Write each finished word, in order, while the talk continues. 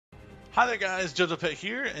Hi there guys, jojopetv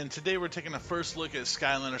here, and today we're taking a first look at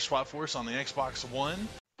Skylanders Swap Force on the Xbox One.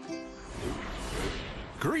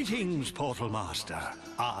 Greetings, Portal Master.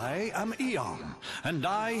 I am Eon, and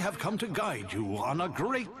I have come to guide you on a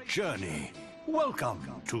great journey.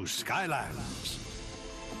 Welcome to Skylands.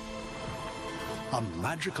 A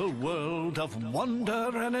magical world of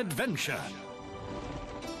wonder and adventure.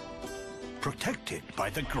 Protected by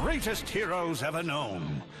the greatest heroes ever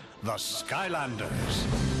known, the Skylanders.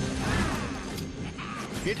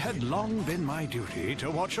 It had long been my duty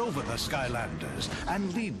to watch over the Skylanders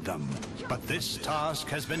and lead them, but this task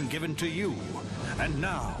has been given to you, and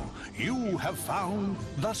now you have found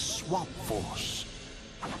the Swap Force.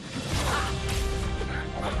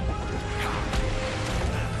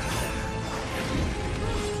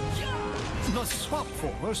 The Swap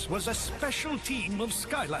Force was a special team of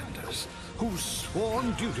Skylanders whose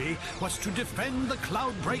sworn duty was to defend the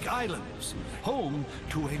Cloudbreak Islands, home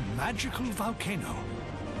to a magical volcano.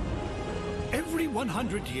 Every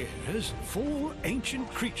 100 years, 4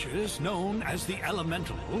 ancient creatures known as the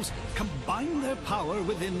Elementals combine their power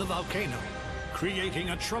within the volcano, creating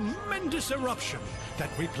a tremendous eruption that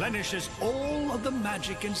replenishes all of the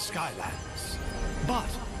magic in Skylands. But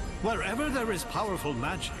wherever there is powerful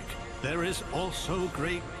magic, there is also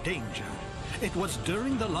great danger. It was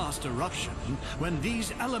during the last eruption when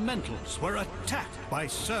these elementals were attacked by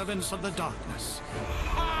servants of the darkness.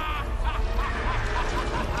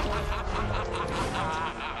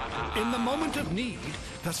 In the moment of need,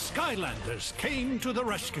 the Skylanders came to the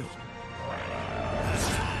rescue.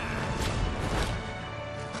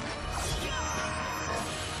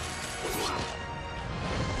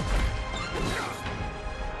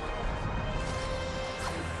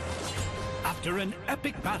 After an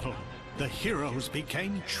epic battle, the heroes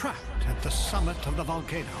became trapped at the summit of the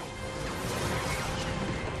volcano.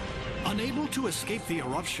 Unable to escape the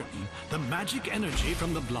eruption, the magic energy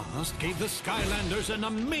from the blast gave the Skylanders an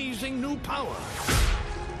amazing new power,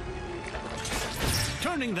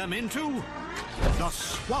 turning them into the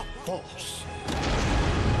Swap Force.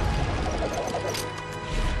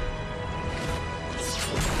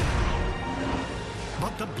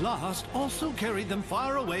 But the blast also carried them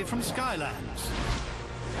far away from Skylands.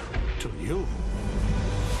 To you.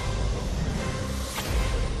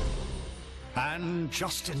 And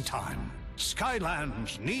just in time,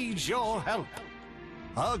 Skylands needs your help.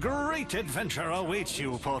 A great adventure awaits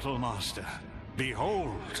you, Portal Master.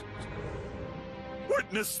 Behold.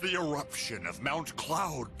 Witness the eruption of Mount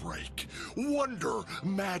Cloudbreak. Wonder,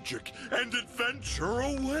 magic, and adventure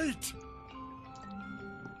await.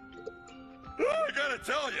 I gotta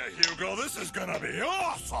tell you, Hugo, this is gonna be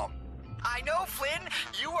awesome! I know, Flynn.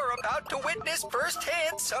 You are about to witness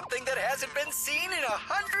firsthand something that hasn't been seen in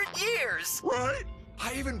 100 years. Right?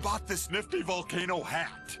 I even bought this nifty volcano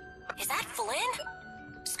hat. Is that Flynn?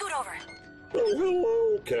 Scoot over. Oh,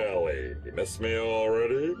 hello, Callie. You miss me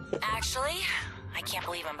already? Actually, I can't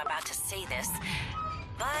believe I'm about to say this,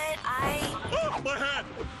 but Oh, my hat!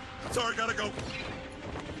 Sorry, gotta go.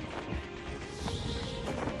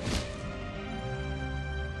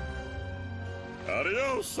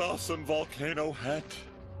 Adios, awesome volcano hat.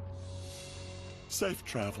 Safe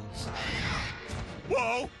travels.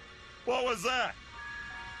 Whoa! What was that?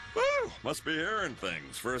 Woo! Must be hearing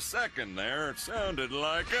things. For a second there, it sounded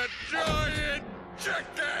like a giant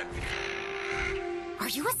chicken! Are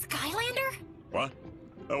you a Skylander? What?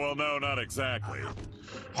 Oh, well, no, not exactly.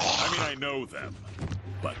 I mean, I know them,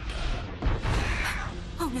 but...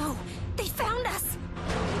 Oh no, they found us!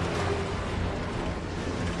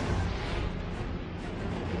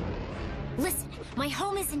 Listen, my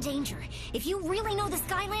home is in danger. If you really know the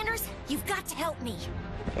Skylanders, you've got to help me.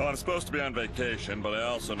 Well, I'm supposed to be on vacation, but I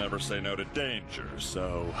also never say no to danger,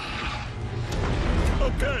 so...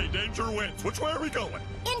 Okay, danger wins. Which way are we going?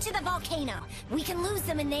 Into the volcano. We can lose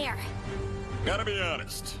them in there. Gotta be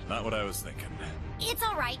honest, not what I was thinking. It's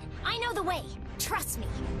all right. I know the way. Trust me.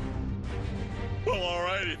 Well,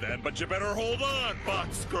 alrighty then, but you better hold on,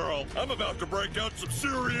 Box Girl. I'm about to break out some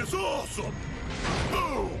serious awesome.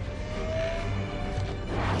 Boom!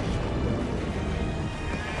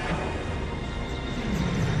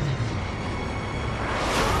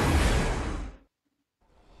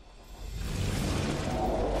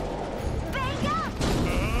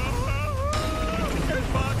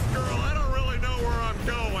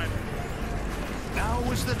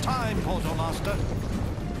 Is the time, Portal Master.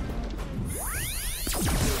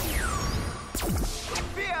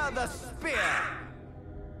 Fear the spear!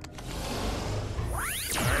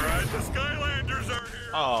 Alright, the Skylanders are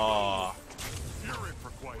here! Aww. You're in for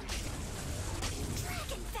quite a show.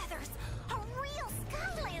 Dragon feathers! A real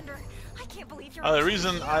Skylander! I can't believe you're The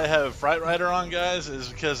reason I have Fright Rider on, guys, is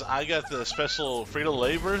because I got the special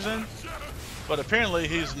Frito-Lay version, but apparently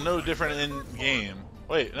he's no different in game.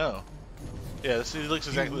 Wait, no. Yeah, this, he looks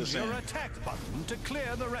exactly the Use same. your attack button to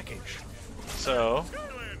clear the wreckage. So,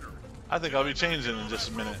 I think I'll be changing in just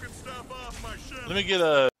a minute. Let me get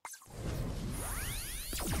a...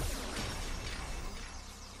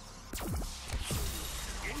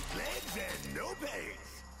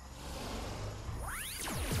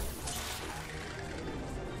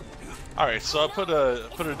 Alright, so I put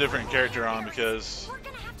a different character on because... We're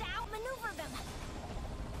gonna have to outmaneuver them.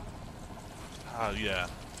 Oh yeah.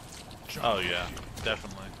 Oh yeah,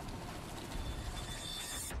 definitely.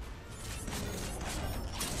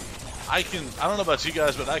 I don't know about you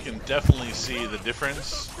guys, but I can definitely see the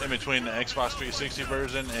difference in between the Xbox 360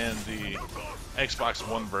 version and the Xbox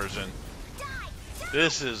One version.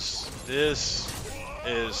 This is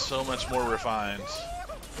so much more refined.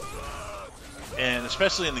 And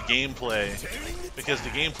especially in the gameplay, because the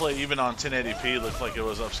gameplay even on 1080p looked like it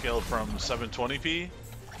was upscaled from 720p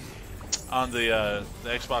on the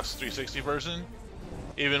Xbox 360 version,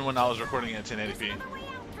 even when I was recording at 1080p.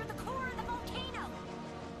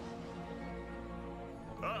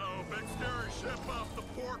 Uh-oh, big scary ship off the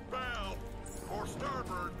port bow. Or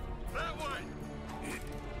starboard. That way.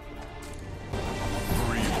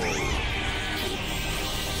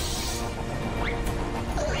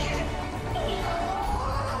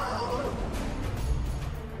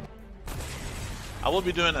 I will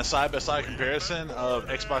be doing a side-by-side comparison of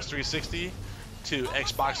Xbox 360 to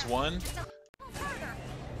Xbox One.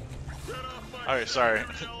 Alright, sorry.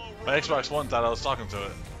 My Xbox One thought I was talking to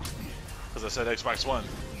it, because I said Xbox One.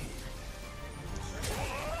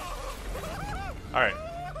 Alright,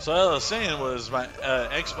 so what I was saying was my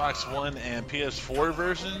Xbox One and PS4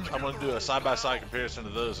 version, I'm going to do a side-by-side comparison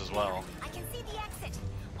of those as well. I can see the exit.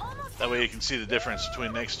 Almost That way you can see the difference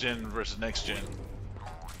between next gen versus next gen.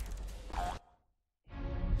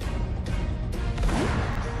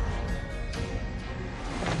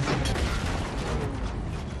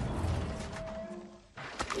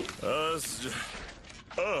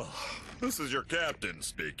 This is your captain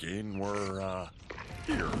speaking. We're,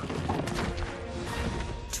 here.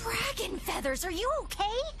 Dragon feathers, are you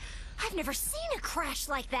okay? I've never seen a crash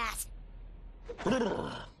like that.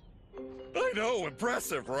 I know,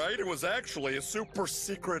 impressive, right? It was actually a super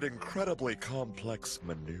secret, incredibly complex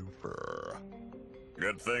maneuver.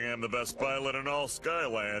 Good thing I'm the best pilot in all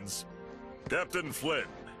Skylands. Captain Flynn,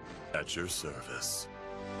 at your service.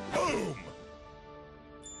 Boom!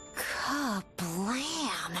 Kablam!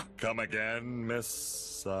 Come again,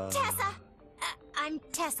 Miss, Tessa! I'm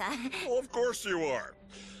Tessa. Well, of course you are.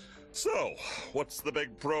 So, what's the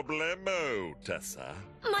big problemo, Tessa?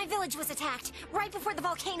 My village was attacked right before the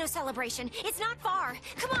volcano celebration. It's not far.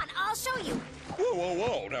 Come on, I'll show you. Whoa, whoa,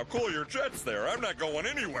 whoa. Now cool your jets there. I'm not going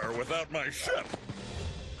anywhere without my ship.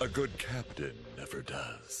 A good captain never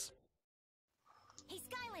does. Hey,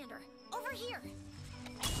 Skylander, over here.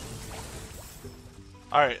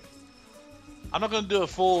 Alright. I'm not going to do a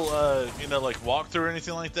full, like walkthrough or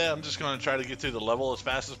anything like that. I'm just going to try to get through the level as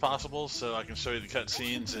fast as possible so I can show you the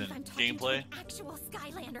cutscenes and gameplay. Actual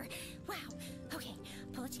Skylander. Wow. Okay,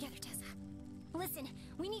 pull it together, Tessa. Listen,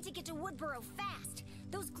 we need to get to Woodboro fast.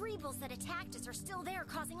 Those Greebles that attacked us are still there,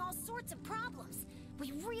 causing all sorts of problems.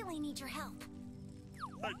 We really need your help.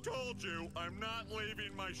 I told you, I'm not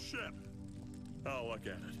leaving my ship. Oh, look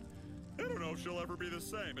at it. I don't know if she'll ever be the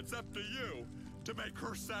same. It's up to you to make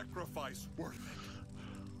her sacrifice worth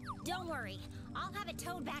it. Don't worry, I'll have it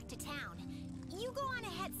towed back to town. You go on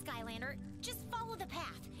ahead, Skylander. Just follow the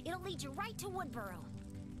path. It'll lead you right to Woodboro.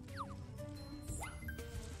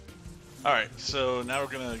 Alright, so now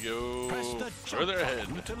we're going to go Press the further jump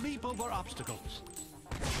ahead. button to leap over obstacles.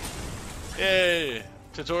 Yay!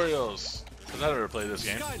 Tutorials. I've never played this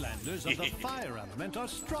game. Skylanders of the fire element are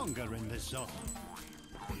stronger in this zone.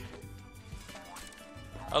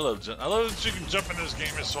 I love that you can jump in this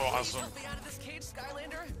game. It's so awesome. Let me out of this cage,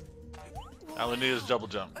 Skylander. All we need is double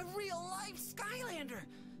jump. A real-life Skylander.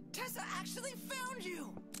 Tessa actually found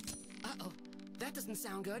you. Uh-oh, that doesn't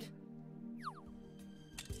sound good.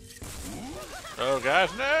 Oh guys,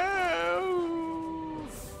 no!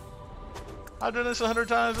 I've done this 100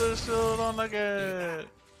 times and I still don't like it.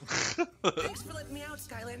 Thanks for letting me out,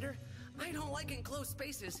 Skylander. I don't like enclosed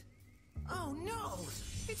spaces. Oh no!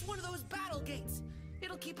 It's one of those battle gates.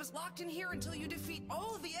 It'll keep us locked in here until you defeat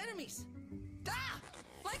all of the enemies. Ah!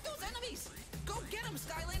 Like those enemies! Go get them,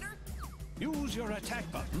 Skylander! Use your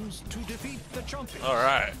attack buttons to defeat the chompies.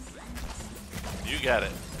 Alright. You got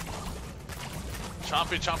it.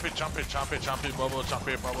 Chompy, chompy, chompy, chompy, chompy, bubble,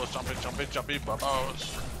 chompy, bubbles, chompy, chompy, chompy,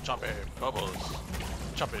 bubbles. Chompy, bubbles.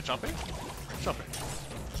 Chompy, chompy, chompy.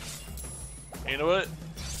 You know what?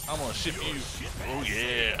 I'm gonna ship you. Oh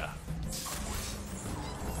yeah.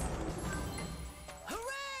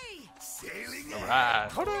 Hooray! Sailing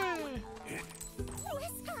Alright. Hooray!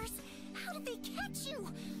 Whiskers! How did they catch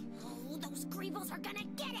you? Oh, those Greebles are gonna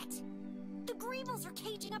get it! The Greebles are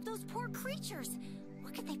caging up those poor creatures.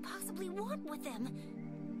 What could they possibly want with them?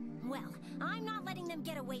 Well, I'm not letting them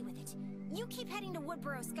get away with it. You keep heading to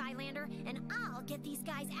Woodboro, Skylander, and I'll get these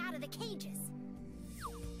guys out of the cages.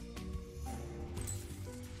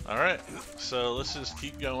 Alright, so let's just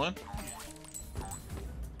keep going.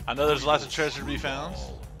 I know there's lots of treasure to be found.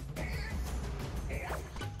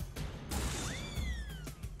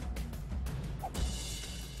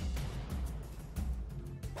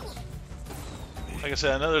 Like I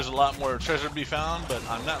said, I know there's a lot more treasure to be found, but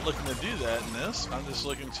I'm not looking to do that in this. I'm just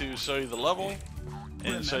looking to show you the level,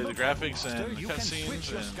 and show you the graphics and the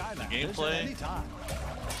cutscenes and the gameplay.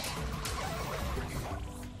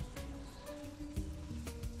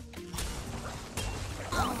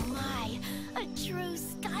 Oh my, a true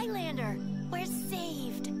Skylander. We're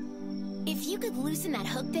saved. If you could loosen that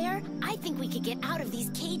hook there, I think we could get out of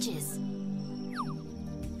these cages.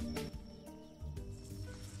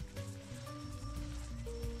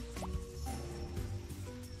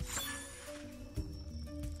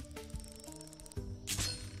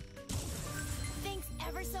 Thanks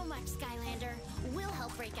ever so much, Skylander. We'll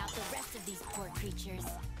help break out the rest of these poor creatures.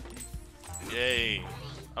 Yay.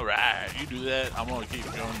 Alright, you do that. I'm gonna keep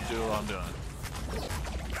going and do what I'm doing.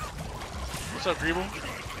 What's up, Greeble?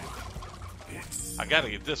 I gotta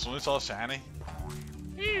get this one. It's all shiny.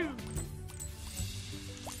 Ew.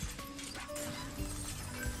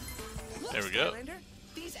 There we go. Skylander,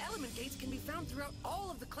 these element gates can be found throughout all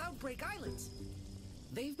of the Cloudbreak Islands.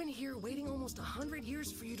 They've been here waiting almost 100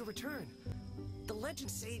 years for you to return. The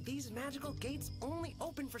legends say these magical gates only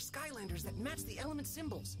open for Skylanders that match the element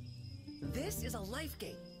symbols. This is a life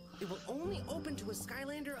gate. It will only open to a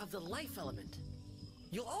Skylander of the life element.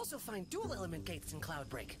 You'll also find dual element gates in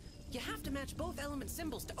Cloudbreak. You have to match both element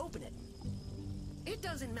symbols to open it. It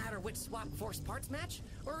doesn't matter which Swap Force parts match,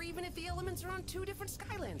 or even if the elements are on two different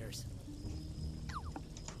Skylanders.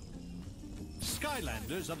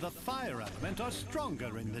 Skylanders of the fire element are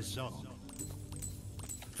stronger in this zone.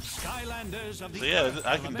 Skylanders of the So yeah, earth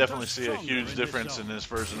I can element definitely are see a stronger huge this difference zone. in this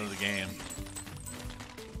version of the game.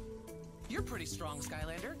 You're pretty strong,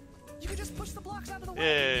 Skylander. You can just push the blocks out of the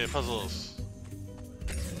way. Yay, puzzles.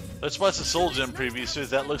 Let's watch the Soul Gem preview, see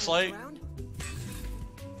what that looks like.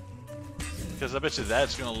 Because I bet you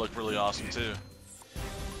that's going to look really awesome too.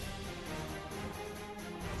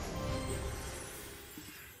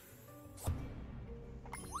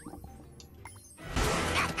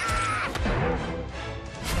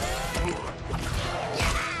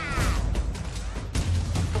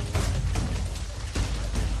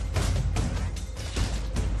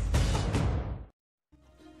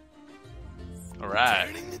 Alright.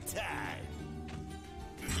 Turning the tide.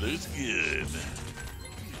 Looks good.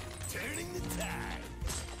 Turning the tide.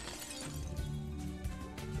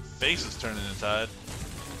 Face is turning the tide.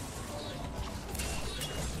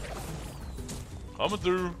 Coming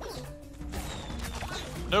through.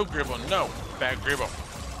 No Gribble, no. Bad Gribble.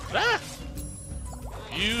 Ah!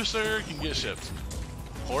 You, sir, can get shipped.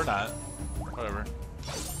 Or not. Whatever.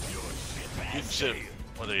 Get shipped,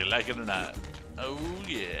 whether you like it or not. Oh,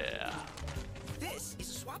 yeah. This is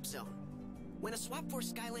a swap zone. When a Swap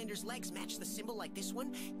Force Skylander's legs match the symbol like this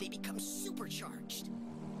one, they become supercharged.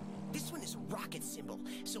 This one is a rocket symbol,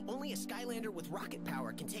 so only a Skylander with rocket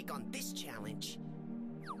power can take on this challenge.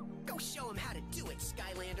 Go show him how to do it,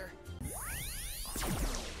 Skylander.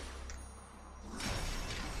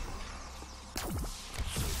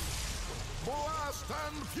 Blast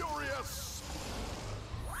and furious.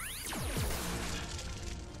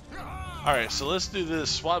 Alright, so let's do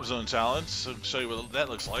this swap zone challenge. So show you what that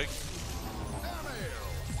looks like.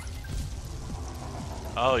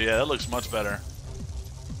 Oh yeah, that looks much better.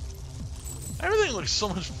 Everything looks so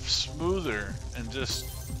much smoother and just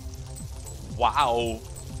wow.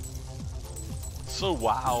 So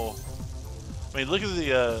wow. I mean, look at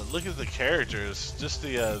the characters. Just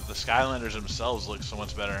the Skylanders themselves look so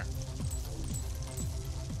much better.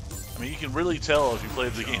 I mean, you can really tell if you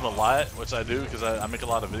played the game a lot, which I do because I make a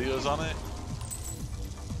lot of videos on it.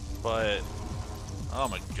 But oh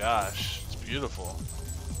my gosh, it's beautiful.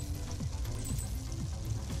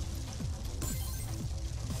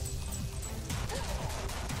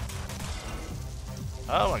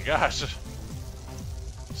 Oh my gosh,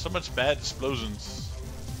 so much bad explosions.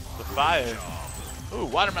 The fire. Ooh,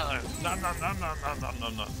 watermelon. No, no, no, no, no, no, no,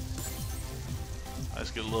 no.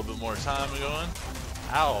 Let's get a little bit more time going.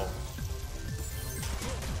 Ow.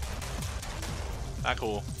 Not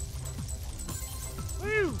cool.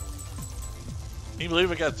 Woo! Can you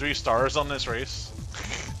believe I got 3 stars on this race?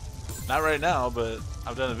 Not right now, but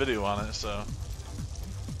I've done a video on it, so.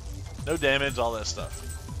 No damage, all that stuff.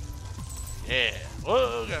 Yeah.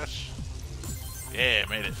 Whoa, gosh. Yeah,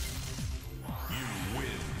 made it. You win.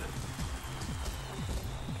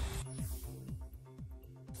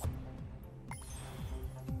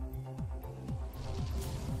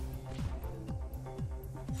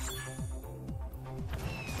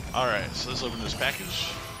 Alright, so let's open this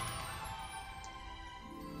package.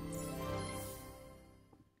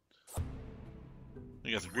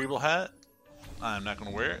 We got the Greeble hat. I'm not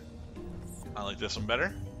going to wear it. I like this one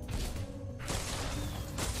better.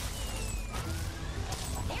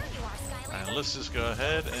 There you are, Skylander. And let's just go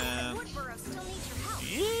ahead and... Woodboro still needs your help.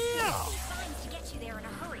 Yeah! There's signs to get you there in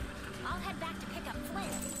a hurry. I'll head back to pick up Flynn.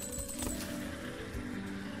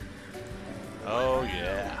 Oh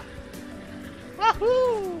yeah!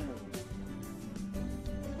 Wahoo!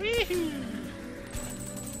 Weehoo!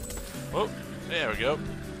 Oh, there we go.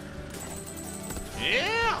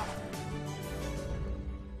 Yeah!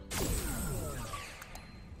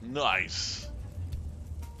 Nice.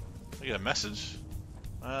 I get a message.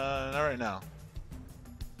 Not right now.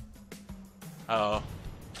 Uh-oh.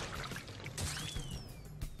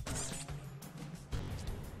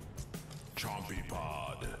 Chompy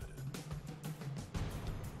Pod.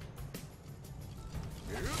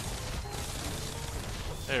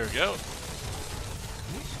 There we go.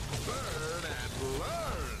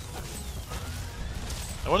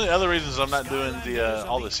 And one of the other reasons I'm not doing the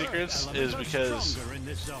all the secrets is because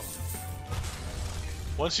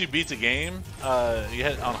once you beat the game, you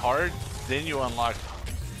hit on hard, then you unlock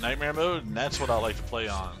nightmare mode, and that's what I like to play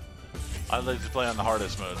on. I like to play on the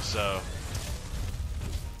hardest mode, so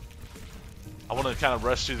I want to kind of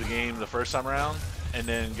rush through the game the first time around, and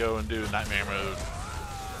then go and do nightmare mode.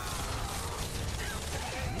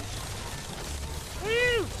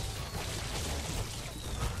 Woo!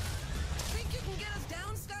 Think you can get us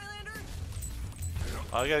down, Skylander?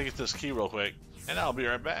 I gotta get this key real quick, and I'll be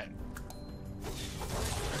right back.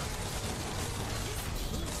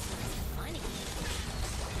 Funny.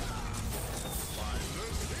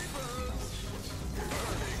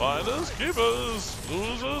 Finders, keepers,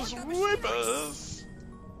 losers, weepers.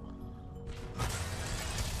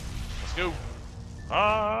 Let's go.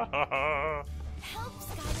 Ha ha ha. Help,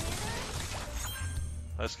 Skylander.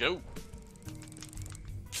 Let's go.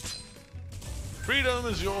 Freedom is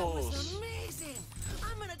That was yours. amazing.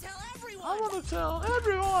 I'm gonna tell everyone. I want to tell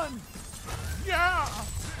everyone. Yeah.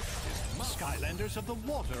 Skylanders of the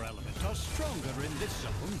water element are stronger in this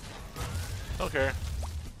zone. Don't care.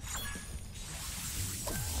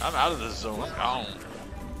 I'm out of this zone. I'm gone.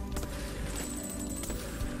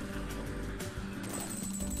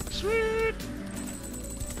 Sweet.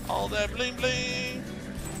 All that bling bling.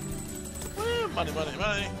 Woo, money, money,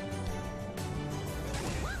 money.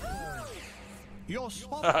 Your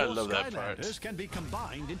Swap I Force love that part. Skylanders can be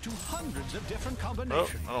combined into hundreds of different Oh,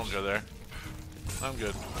 combinations. I don't go there. I'm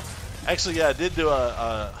good. Actually, yeah, I did do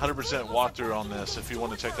a 100% walkthrough on this. If you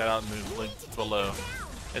want to check that out in the link below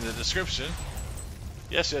in the description.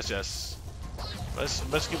 Yes, yes, yes.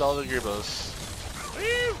 Let's get all the gearbos.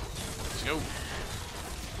 Woo! Let's go.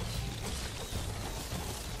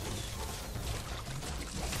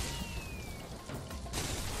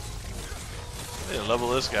 I need to level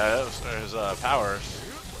this guy up, his powers.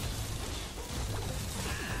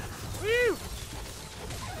 Woo!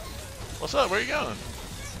 What's up? Where you going?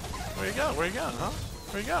 Where you going? Where you going, huh?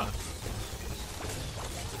 Where you going?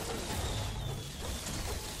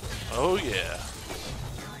 Oh yeah.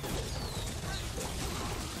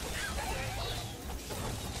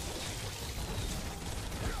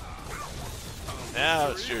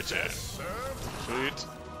 Now it's your turn. Sweet.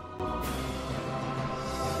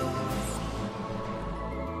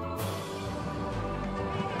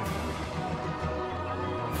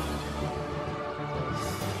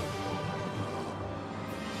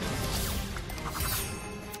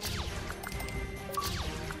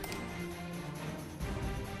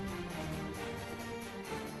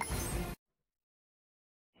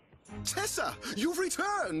 Tessa, you've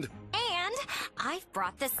returned! And I've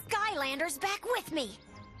brought the Skylanders back with me.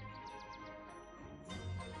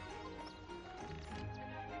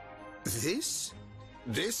 This?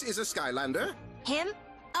 This is a Skylander? Him?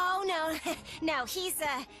 Oh, no. No, he's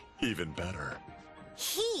Even better.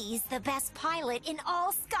 he's the best pilot in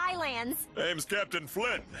all Skylands. Name's Captain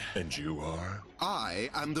Flynn. And you are? I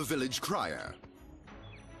am the village crier.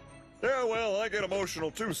 Yeah, well, I get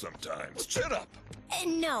emotional too sometimes. Chin up.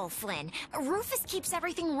 No, Flynn. Rufus keeps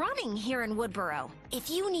everything running here in Woodboro. If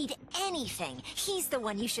you need anything, he's the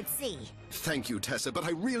one you should see. Thank you, Tessa, but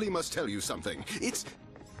I really must tell you something. It's...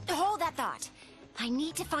 Hold that thought. I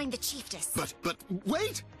need to find the chiefess. But,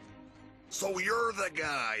 wait! So you're the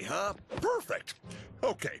guy, huh? Perfect.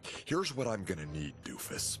 Okay, here's what I'm gonna need,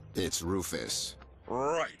 doofus. It's Rufus.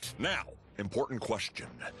 Right. Now, important question.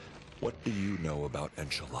 What do you know about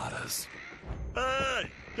enchiladas? Hey,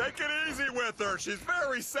 take it easy with her. She's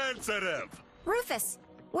very sensitive. Rufus,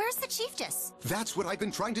 where's the chiefess? That's what I've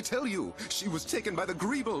been trying to tell you. She was taken by the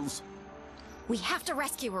Greebles. We have to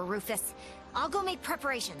rescue her, Rufus. I'll go make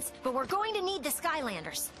preparations, but we're going to need the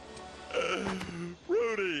Skylanders.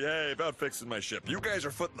 Rudy, hey, about fixing my ship. You guys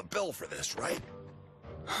are footing the bill for this, right?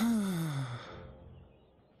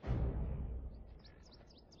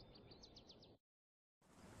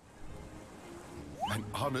 An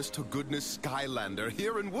honest-to-goodness Skylander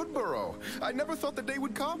here in Woodboro. I never thought the day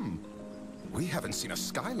would come. We haven't seen a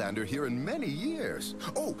Skylander here in many years.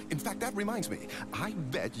 Oh, in fact, that reminds me. I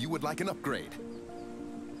bet you would like an upgrade.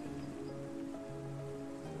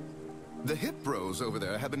 The Hip Bros over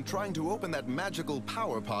there have been trying to open that magical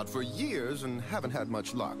power pod for years and haven't had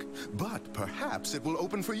much luck. But perhaps it will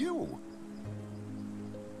open for you.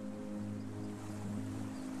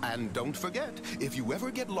 And don't forget, if you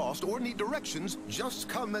ever get lost or need directions, just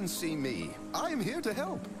come and see me. I am here to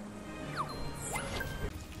help.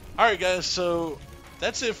 Alright guys, so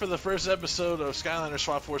that's it for the first episode of Skylanders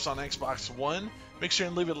Swap Force on Xbox One. Make sure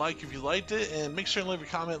and leave a like if you liked it, and make sure and leave a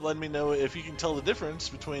comment letting me know if you can tell the difference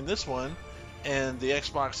between this one and the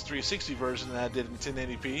Xbox 360 version that I did in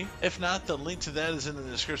 1080p. If not, the link to that is in the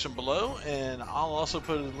description below, and I'll also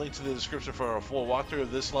put a link to the description for a full walkthrough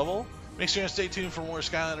of this level. Make sure and stay tuned for more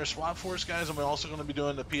Skylanders Swap Force, guys, and we're also going to be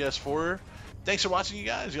doing the PS4. Thanks for watching, you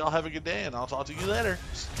guys. Y'all have a good day, and I'll talk to you later.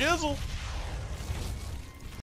 Skizzle!